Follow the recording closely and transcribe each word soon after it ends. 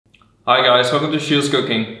Hi guys, welcome to Shield's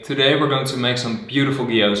Cooking. Today we're going to make some beautiful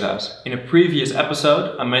gyozas. In a previous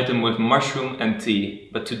episode I made them with mushroom and tea,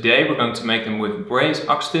 but today we're going to make them with braised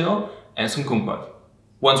oxtail and some kumquat.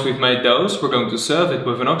 Once we've made those, we're going to serve it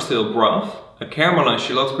with an oxtail broth, a caramelized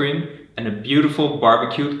shallot cream and a beautiful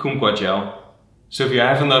barbecued kumquat gel. So if you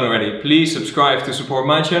haven't done already, please subscribe to support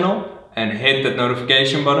my channel and hit that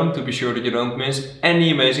notification button to be sure that you don't miss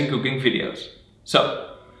any amazing cooking videos.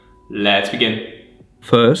 So, let's begin.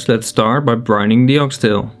 First, let's start by brining the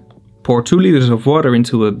oxtail. Pour 2 liters of water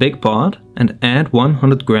into a big pot and add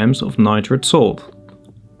 100 grams of nitrate salt.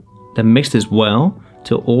 Then mix this well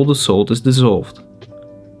till all the salt is dissolved.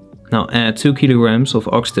 Now add 2 kilograms of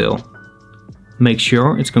oxtail. Make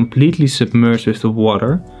sure it's completely submerged with the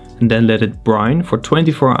water and then let it brine for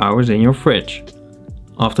 24 hours in your fridge.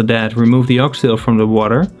 After that, remove the oxtail from the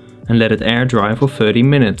water and let it air dry for 30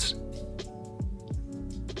 minutes.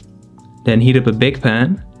 Then heat up a big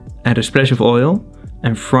pan, add a splash of oil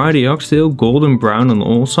and fry the oxtail golden brown on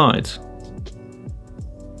all sides.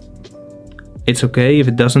 It's okay if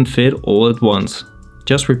it doesn't fit all at once.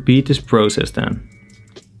 Just repeat this process then.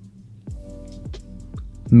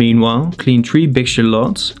 Meanwhile, clean 3 big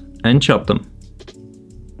shallots and chop them.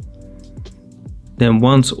 Then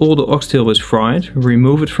once all the oxtail is fried,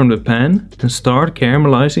 remove it from the pan and start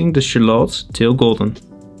caramelizing the shallots till golden.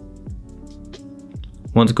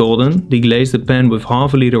 Once golden, deglaze the pan with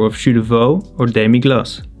half a liter of jus de veau or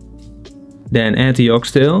demi-glace. Then add the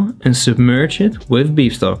oxtail and submerge it with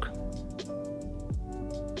beef stock.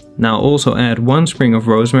 Now also add 1 sprig of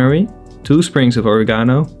rosemary, 2 sprigs of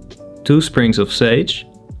oregano, 2 sprigs of sage,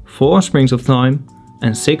 4 sprigs of thyme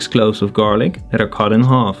and 6 cloves of garlic that are cut in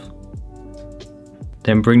half.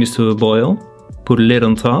 Then bring this to a boil, put a lid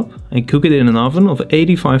on top and cook it in an oven of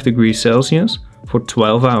 85 degrees Celsius for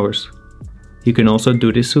 12 hours. You can also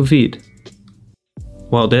do this sous vide.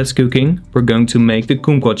 While that's cooking, we're going to make the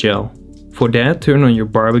kumquat gel. For that, turn on your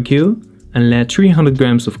barbecue and let 300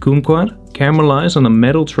 grams of kumquat caramelize on a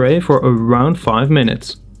metal tray for around 5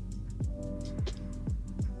 minutes.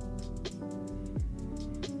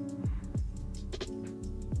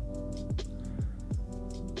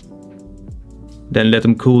 Then let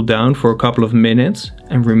them cool down for a couple of minutes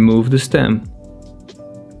and remove the stem.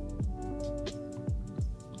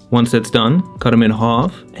 Once that's done, cut them in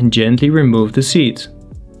half and gently remove the seeds.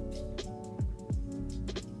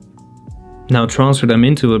 Now transfer them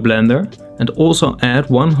into a blender and also add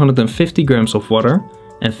 150 grams of water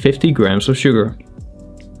and 50 grams of sugar.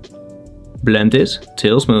 Blend this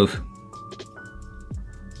till smooth.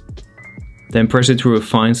 Then press it through a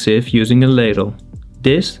fine sieve using a ladle.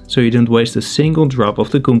 This so you don't waste a single drop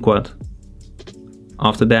of the kumquat.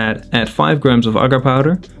 After that, add 5 grams of agar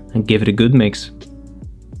powder and give it a good mix.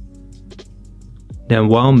 Then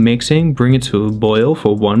while mixing, bring it to a boil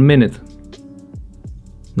for 1 minute.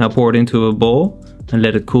 Now pour it into a bowl and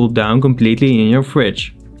let it cool down completely in your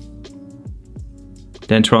fridge.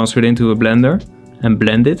 Then transfer it into a blender and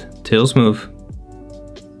blend it till smooth.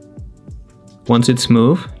 Once it's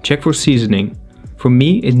smooth, check for seasoning. For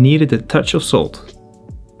me, it needed a touch of salt.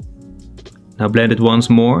 Now blend it once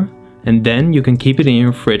more and then you can keep it in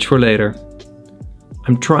your fridge for later.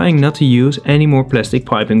 I'm trying not to use any more plastic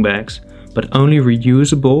piping bags, but only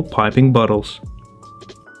reusable piping bottles.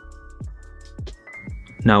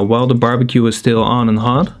 Now while the barbecue is still on and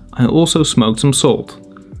hot, I also smoked some salt.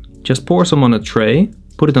 Just pour some on a tray,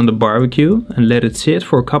 put it on the barbecue and let it sit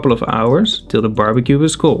for a couple of hours till the barbecue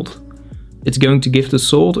is cold. It's going to give the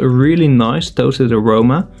salt a really nice toasted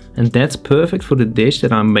aroma and that's perfect for the dish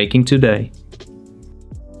that I'm making today.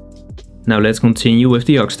 Now let's continue with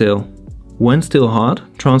the oxtail. When still hot,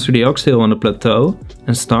 transfer the oxtail on a plateau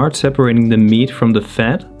and start separating the meat from the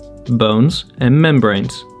fat, bones and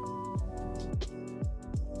membranes.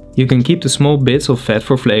 You can keep the small bits of fat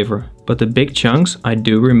for flavor, but the big chunks I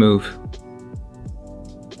do remove.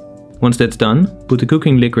 Once that's done, put the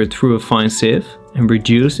cooking liquid through a fine sieve and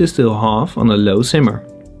reduce this till half on a low simmer.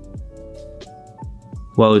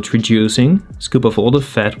 While it's reducing, scoop off all the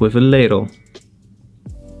fat with a ladle.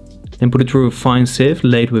 Then put it through a fine sieve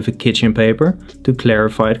laid with a kitchen paper to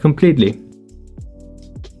clarify it completely.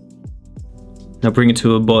 Now bring it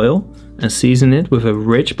to a boil and season it with a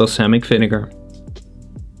rich balsamic vinegar.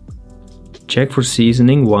 Check for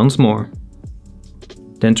seasoning once more.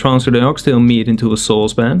 Then transfer the oxtail meat into a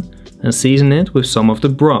saucepan and season it with some of the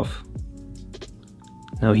broth.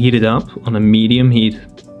 Now heat it up on a medium heat.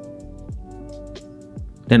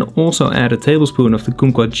 Then also add a tablespoon of the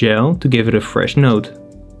kumquat gel to give it a fresh note.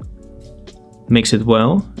 Mix it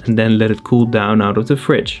well and then let it cool down out of the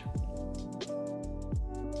fridge.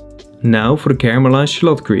 Now for the caramelized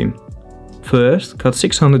shallot cream. First, cut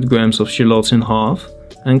 600 grams of shallots in half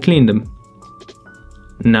and clean them.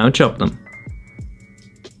 Now chop them.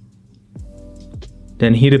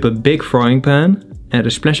 Then heat up a big frying pan, add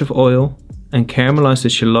a splash of oil and caramelize the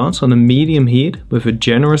shallots on a medium heat with a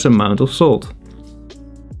generous amount of salt.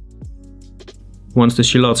 Once the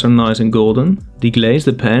shallots are nice and golden, deglaze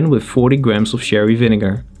the pan with 40 grams of sherry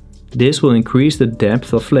vinegar. This will increase the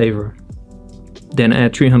depth of flavor. Then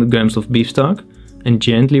add 300 grams of beef stock and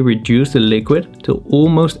gently reduce the liquid till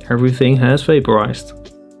almost everything has vaporized.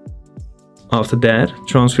 After that,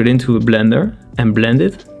 transfer it into a blender and blend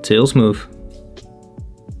it till smooth.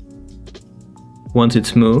 Once it's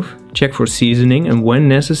smooth, check for seasoning and when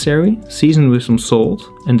necessary, season with some salt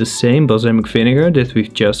and the same balsamic vinegar that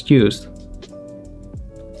we've just used.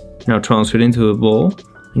 Now transfer it into a bowl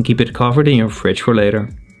and keep it covered in your fridge for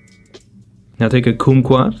later. Now take a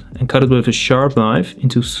kumquat and cut it with a sharp knife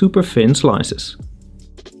into super thin slices.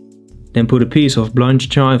 Then put a piece of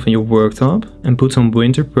blanched chive on your worktop and put some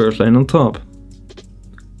winter purslane on top.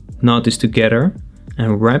 Knot this together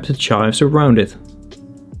and wrap the chives around it.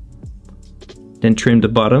 Then trim the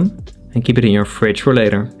bottom and keep it in your fridge for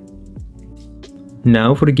later.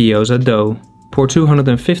 Now for the gyoza dough. Pour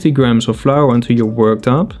 250 grams of flour onto your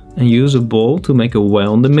worktop and use a bowl to make a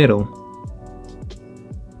well in the middle.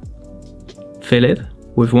 Fill it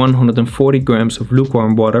with 140 grams of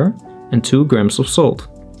lukewarm water and 2 grams of salt.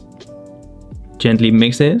 Gently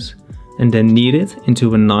mix this and then knead it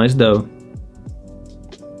into a nice dough.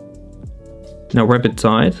 Now wrap it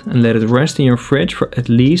tight and let it rest in your fridge for at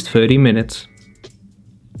least 30 minutes.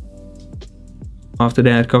 After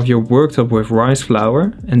that, cover your worktop with rice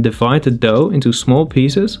flour and divide the dough into small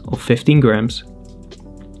pieces of 15 grams.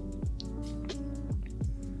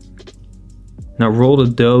 Now roll the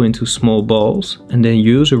dough into small balls and then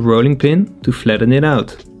use a rolling pin to flatten it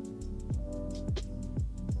out.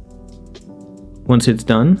 Once it's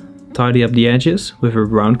done, tidy up the edges with a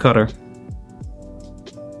round cutter.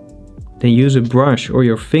 Then use a brush or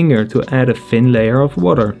your finger to add a thin layer of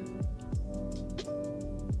water.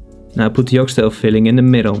 Now put the oxtail filling in the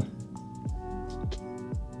middle.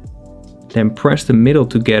 Then press the middle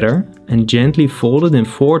together and gently fold it in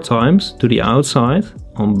 4 times to the outside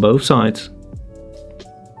on both sides.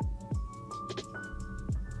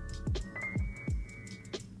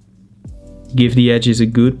 Give the edges a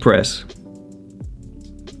good press.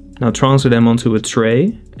 Now transfer them onto a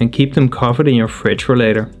tray and keep them covered in your fridge for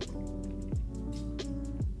later.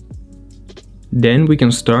 Then we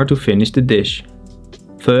can start to finish the dish.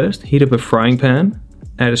 First, heat up a frying pan,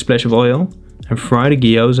 add a splash of oil and fry the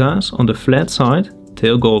gyozas on the flat side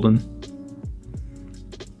till golden.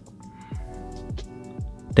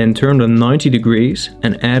 Then turn them 90 degrees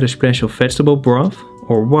and add a splash of vegetable broth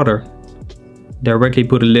or water. Directly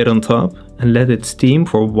put a lid on top and let it steam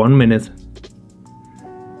for 1 minute.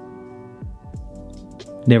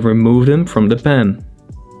 Then remove them from the pan.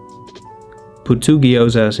 Put 2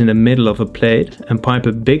 gyozas in the middle of a plate and pipe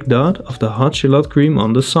a big dot of the hot shallot cream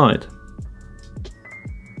on the side.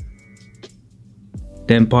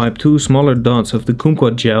 Then pipe 2 smaller dots of the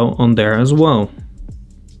kumquat gel on there as well.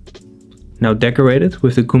 Now decorate it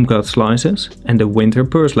with the kumquat slices and the winter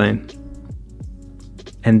purslane.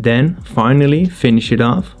 And then finally finish it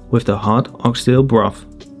off with the hot oxtail broth.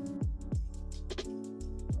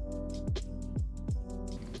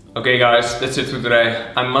 Okay guys, that's it for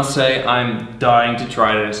today. I must say I'm dying to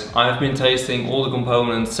try this. I've been tasting all the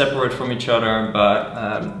components separate from each other,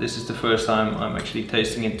 but this is the first time I'm actually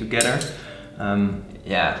tasting it together.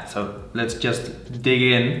 Yeah, so let's just dig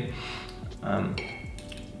in.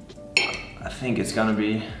 I think it's gonna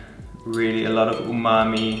be really a lot of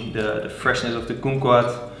umami, the freshness of the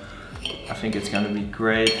kumquat. I think it's gonna be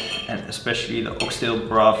great, and especially the oxtail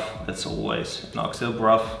broth. That's always an oxtail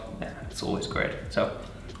broth. Yeah, it's always great. So.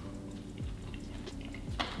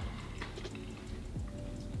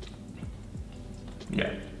 Yeah.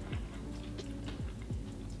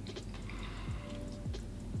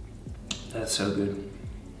 That's so good.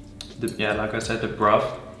 Yeah, like I said, the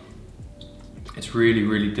broth, it's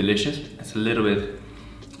really delicious. It's a little bit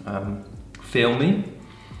filmy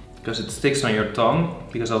because it sticks on your tongue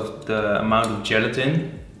because of the amount of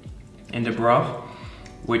gelatin in the broth,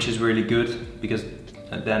 which is really good because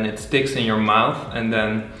then it sticks in your mouth and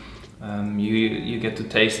then you get to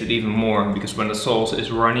taste it even more, because when the sauce is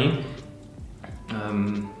runny,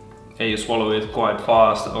 you swallow it quite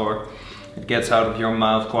fast, or it gets out of your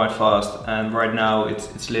mouth quite fast, and right now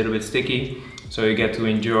it's a little bit sticky, so you get to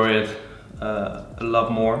enjoy it a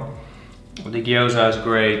lot more. The gyoza is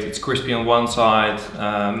great. It's crispy on one side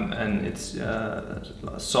and it's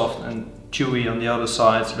soft and chewy on the other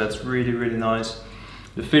side, so that's really nice.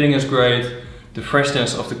 The filling is great. The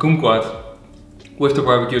freshness of the kumquat with the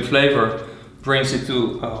barbecued flavor brings it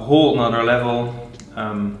to a whole nother level.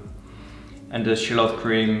 And the shallot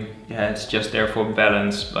cream, yeah, it's just there for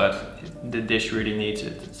balance, but the dish really needs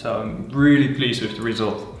it. So I'm really pleased with the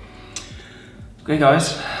result. Okay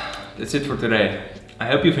guys, that's it for today. I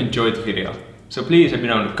hope you've enjoyed the video. So please let me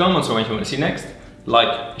know in the comments what you want to see next.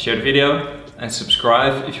 Like, share the video, and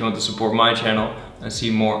subscribe if you want to support my channel and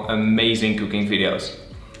see more amazing cooking videos.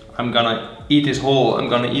 I'm gonna eat this whole, I'm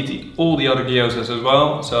gonna eat all the other gyozas as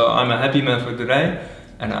well. So I'm a happy man for today,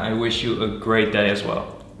 and I wish you a great day as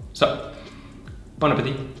well. So, bon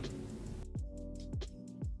appetit!